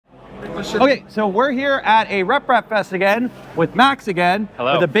Okay, so we're here at a RepRap Fest again with Max again.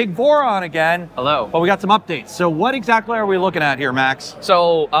 Hello. With a big Voron again. Hello. But we got some updates. So what exactly are we looking at here, Max?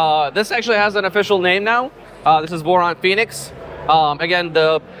 So this actually has an official name now. This is Voron Phoenix. Again,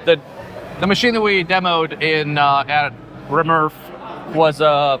 the machine that we demoed in at RMRRF was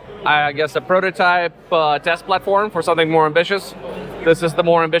I guess a prototype test platform for something more ambitious. This is the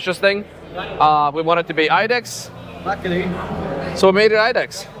more ambitious thing. We want it to be IDEX. So we made it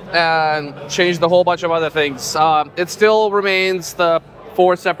IDEX and changed a whole bunch of other things. It still remains the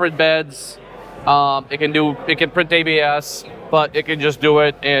 4 separate beds. It can print ABS, but it can just do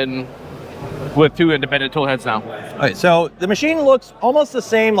it with 2 independent tool heads now. Okay, so the machine looks almost the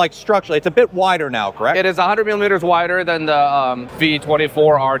same, like structurally. It's a bit wider now, correct? It is 100 millimeters wider than the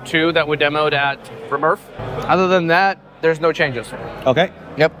V24R2 that we demoed at RMRRF. Other than that, there's no changes. Okay.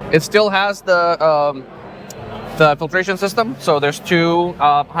 Yep. It still has the filtration system. So there's 2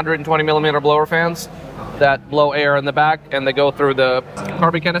 120 millimeter blower fans that blow air in the back, and they go through the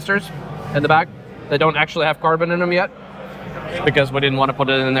carbon canisters in the back. They don't actually have carbon in them yet, because we didn't want to put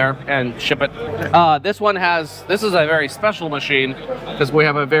it in there and ship it. This is a very special machine because we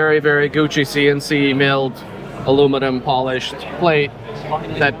have a very, very Gucci CNC milled aluminum polished plate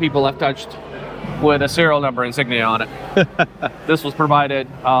that people have touched with a serial number insignia on it. This was provided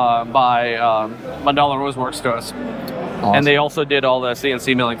by Mandala Roseworks to us. Awesome. And they also did all the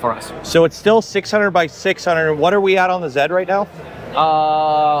CNC milling for us. So it's still 600 by 600. What are we at on the Z right now?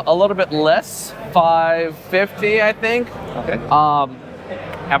 A little bit less, 550, I think. Okay.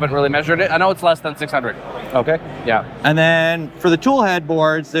 Haven't really measured it. I know it's less than 600. Okay. Yeah. And then for the tool head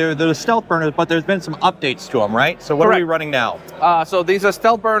boards, they're the stealth burners, but there's been some updates to them, right? So what are we running now? So these are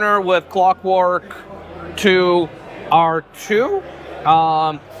stealth burner with clockwork to R2.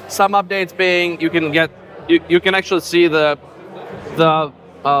 Some updates being you can actually see the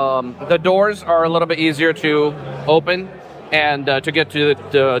doors are a little bit easier to open and to get to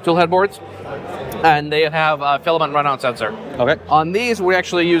the tool head boards. And they have a filament runout sensor. Okay. On these, we're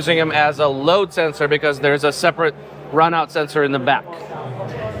actually using them as a load sensor because there's a separate runout sensor in the back.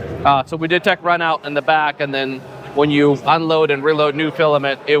 So we detect runout in the back, and then when you unload and reload new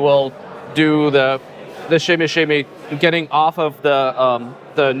filament, it will do the shimmy, getting off of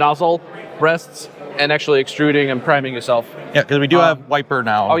the nozzle rests and actually extruding and priming yourself. Yeah, because we do have wiper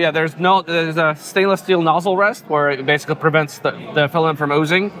now. Oh yeah, there's a stainless steel nozzle rest where it basically prevents the filament from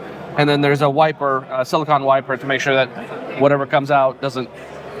oozing. And then there's a wiper, a silicone wiper, to make sure that whatever comes out doesn't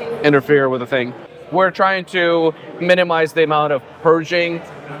interfere with the thing. We're trying to minimize the amount of purging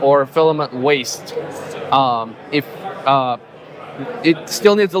or filament waste. It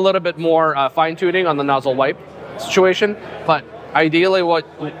still needs a little bit more fine-tuning on the nozzle wipe situation, but ideally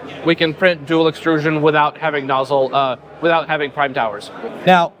we can print dual extrusion without having without having prime towers.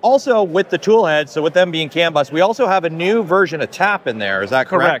 Now, also with the tool heads, so with them being CAN bus, we also have a new version of tap in there. Is that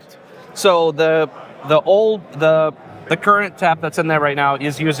correct? Correct. So the current tap that's in there right now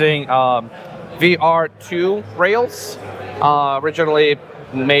is using VR2 rails, originally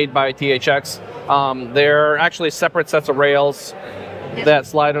made by THX. They're actually separate sets of rails that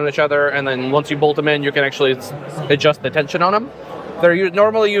slide on each other, and then once you bolt them in, you can actually adjust the tension on them. They're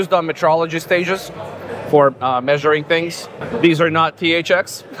normally used on metrology stages for measuring things. These are not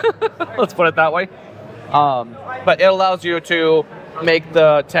THX, let's put it that way. But it allows you to make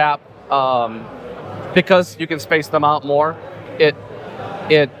the tap, because you can space them out more, it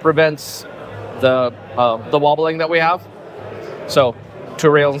prevents the wobbling that we have. So 2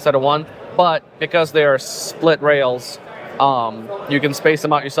 rails instead of 1, but because they are split rails, you can space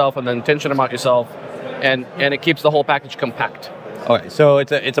them out yourself and then tension them out yourself, and it keeps the whole package compact. Okay, so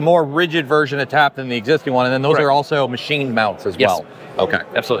it's a more rigid version of tap than the existing one, and then those are also machine mounts as well. Okay,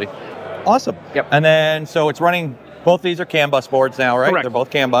 absolutely. Awesome. Yep. And then so it's running. Both these are CAN bus boards now, right? Correct. They're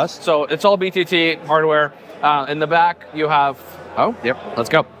both CAN bus. So it's all BTT hardware. In the back, you have let's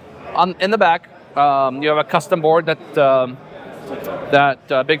go. In the back, you have a custom board that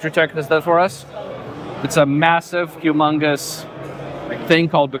Big Tree Tech has done for us. It's a massive, humongous thing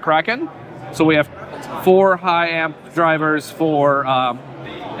called the Kraken. So we have 4 high amp drivers for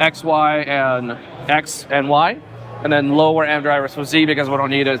X, Y, and X and Y, and then lower amp drivers for Z because we don't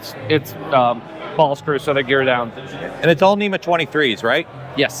need it. It's ball screws, so they gear down. And it's all NEMA 23s, right?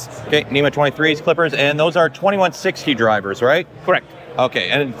 Yes. Okay, NEMA 23s clippers, and those are 2160 drivers, right? Correct. Okay,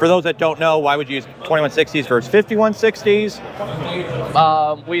 and for those that don't know, why would you use 2160s versus 5160s?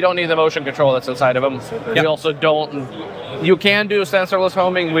 We don't need the motion control that's inside of them. Yep. We also don't. You can do sensorless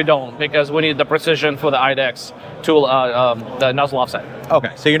homing. We don't, because we need the precision for the IDEX tool, the nozzle offset.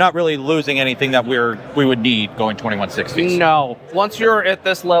 Okay, so you're not really losing anything that we would need going 2160s. No. Once you're at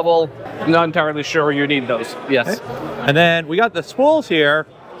this level, I'm not entirely sure you need those. Yes. Okay. And then we got the spools here.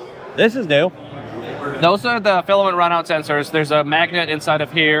 This is new. Those are the filament runout sensors. There's a magnet inside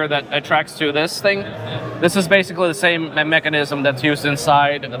of here that attracts to this thing. This is basically the same mechanism that's used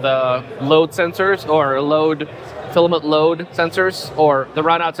inside the load sensors, or filament load sensors, or the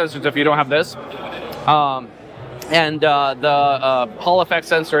runout sensors if you don't have this. The Hall effect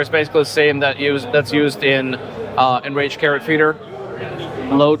sensor is basically the same that's used in enraged carrot feeder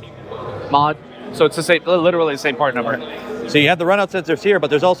load mod. So it's the same, literally the same part number. So you have the runout sensors here, but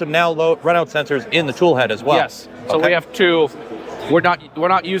there's also now runout sensors in the tool head as well. Yes. So we have two. We're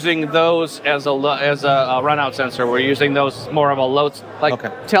not using those as a runout sensor. We're using those more of a load.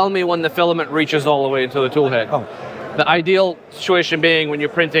 Tell me when the filament reaches all the way into the tool head. Oh. The ideal situation being when you're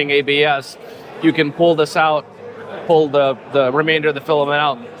printing ABS, you can pull this out, pull the remainder of the filament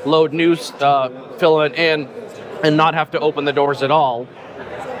out, load new filament in, and not have to open the doors at all.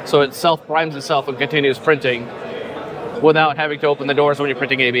 So it self-primes itself and continues printing without having to open the doors when you're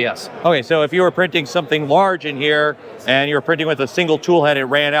printing ABS. Okay, so if you were printing something large in here and you were printing with a single tool head, it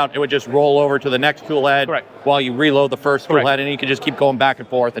ran out, it would just roll over to the next tool head. Correct. While you reload the first tool head, and you could just keep going back and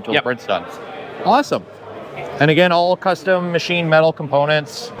forth until the print's done. Awesome. And again, all custom machine metal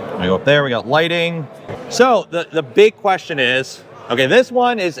components. We go up there, we got lighting. So the big question is, okay, this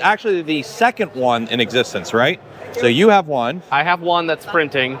one is actually the second one in existence, right? So you have one. I have one that's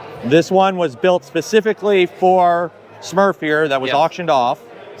printing. This one was built specifically for Smurf here that was auctioned off.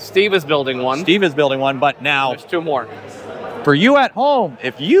 Steve is building one. Steve is building one, but now there's two more. For you at home,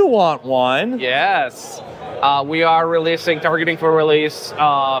 if you want one. Yes. We are targeting for release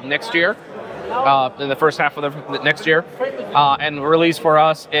next year, in the first half of the next year. And release for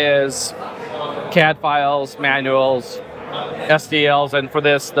us is CAD files, manuals, STLs, and for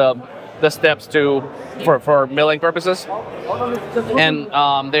this, the steps for milling purposes. And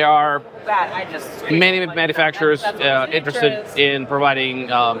there are many manufacturers interested in providing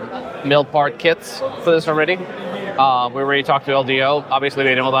milled part kits for this already. We already talked to LDO. Obviously,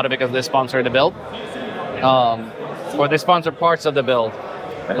 they know about it because they sponsor the build. Or they sponsor parts of the build,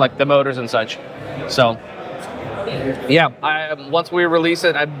 like the motors and such. So, yeah, once we release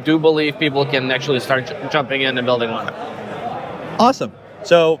it, I do believe people can actually start jumping in and building one. Awesome.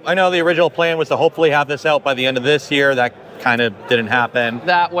 So I know the original plan was to hopefully have this out by the end of this year. That kind of didn't happen.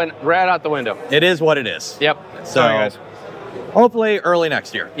 That went right out the window. It is what it is. Yep. So sorry, guys. Hopefully early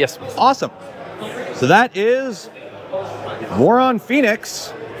next year. Yes. Awesome. So that is Voron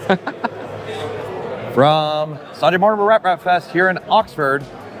Phoenix from Sanjay Mortimer Rep Fest here in Oxford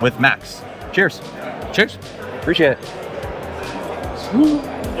with Max. Cheers. Cheers. Appreciate it.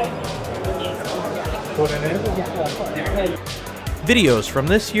 Videos from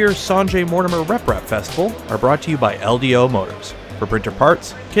this year's Sanjay Mortimer Rep Festival are brought to you by LDO Motors. For printer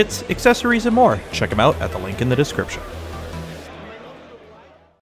parts, kits, accessories, and more, check them out at the link in the description.